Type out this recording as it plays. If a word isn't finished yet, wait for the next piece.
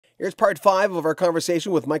Here's part 5 of our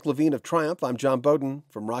conversation with Mike Levine of Triumph. I'm John Beaudin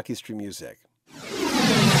from Rock History Music.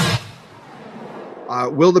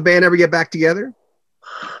 Will the band ever get back together?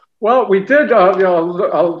 Well, we did,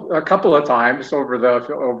 a couple of times over the,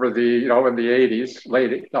 in the 80s,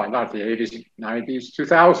 not the 80s, 90s,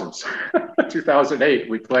 2000s, 2008.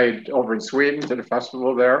 We played over in Sweden, did a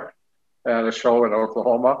festival there, and a show in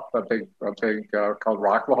Oklahoma, a big called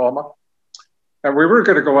Rocklahoma. And we were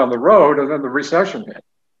going to go on the road, and then the recession hit.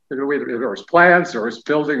 There was plans, there was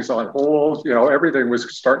buildings on hold, everything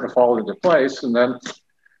was starting to fall into place. And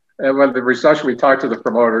when the recession, we talked to the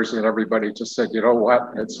promoters and everybody just said, you know what,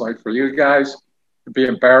 it's like for you guys, it'd be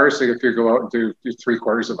embarrassing if you go out and do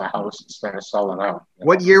 3/4 of a house instead of selling out.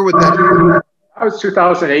 What year would that be? That was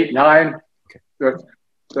 2008, 9. Okay.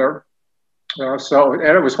 There. So, and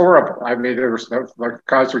it was horrible. I mean, there was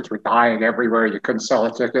concerts were dying everywhere. You couldn't sell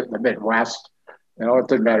a ticket in the Midwest. It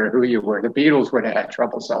didn't matter who you were. The Beatles would have had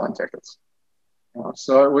trouble selling tickets.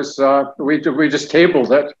 So it was, we just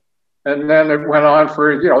tabled it. And then it went on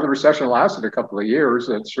for, the recession lasted a couple of years,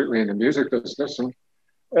 and certainly in the music business. And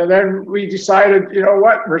then we decided,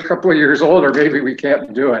 what, we're a couple of years older, maybe we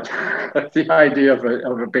can't do it. The idea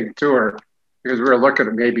of a big tour, because we were looking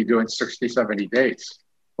at maybe doing 60, 70 dates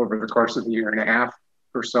over the course of a year and a half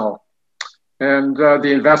or so. And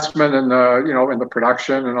the investment in the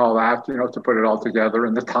production and all that, to put it all together,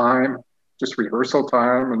 and the time, just rehearsal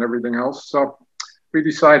time and everything else. So we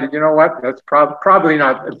decided, what, that's probably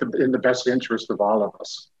not in the best interest of all of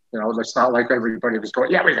us. It's not like everybody was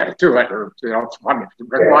going, yeah, we got to do it, or wanted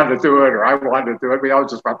to do it, or I wanted to do it. We all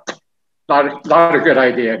just went, not a good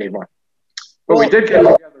idea anymore. But we did get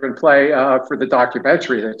together and play for the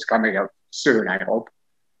documentary that's coming out soon, I hope.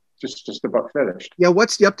 Just about finished. Yeah,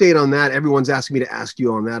 what's the update on that? Everyone's asking me to ask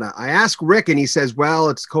you on that. I asked Rick, and he says, well,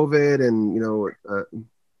 it's COVID, and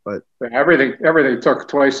but everything took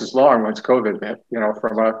twice as long once COVID hit.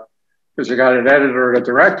 Because you got an editor and a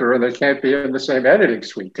director, and they can't be in the same editing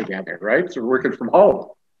suite together, right? So we're working from home,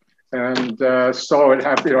 and so it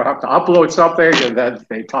have to upload something, and then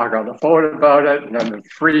they talk on the phone about it, and then it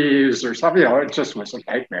freeze or something. It just was a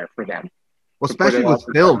nightmare for them. Well,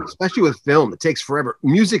 especially with film, it takes forever.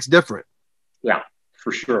 Music's different. Yeah,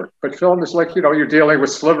 for sure. But film is like, you're dealing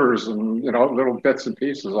with slivers and, little bits and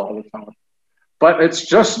pieces all the time. But it's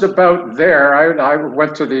just about there. I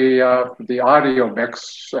went to the audio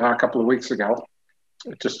mix a couple of weeks ago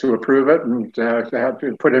just to approve it and have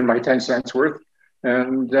to put in my 10 cents worth.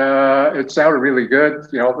 And it sounded really good.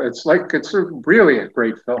 It's really a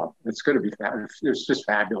great film. It's going to be fabulous. It's just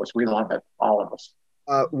fabulous. We love it, all of us.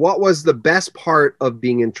 What was the best part of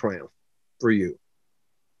being in Triumph for you?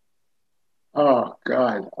 Oh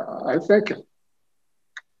God, I think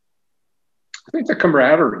the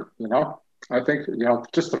camaraderie. I think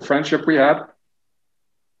just the friendship we had.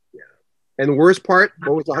 Yeah. And the worst part?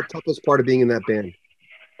 What was the toughest part of being in that band?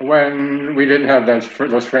 When we didn't have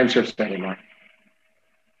those friendships anymore.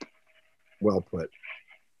 Well put.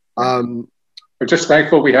 We're just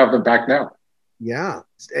thankful we have them back now. Yeah.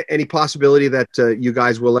 Any possibility that you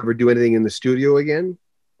guys will ever do anything in the studio again?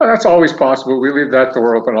 Well, that's always possible. We leave that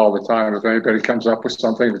door open all the time. If anybody comes up with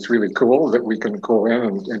something that's really cool that we can go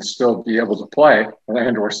in and still be able to play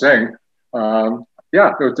and or sing,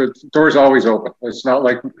 the door's always open. It's not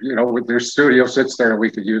like, their studio sits there and we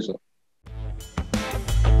could use it.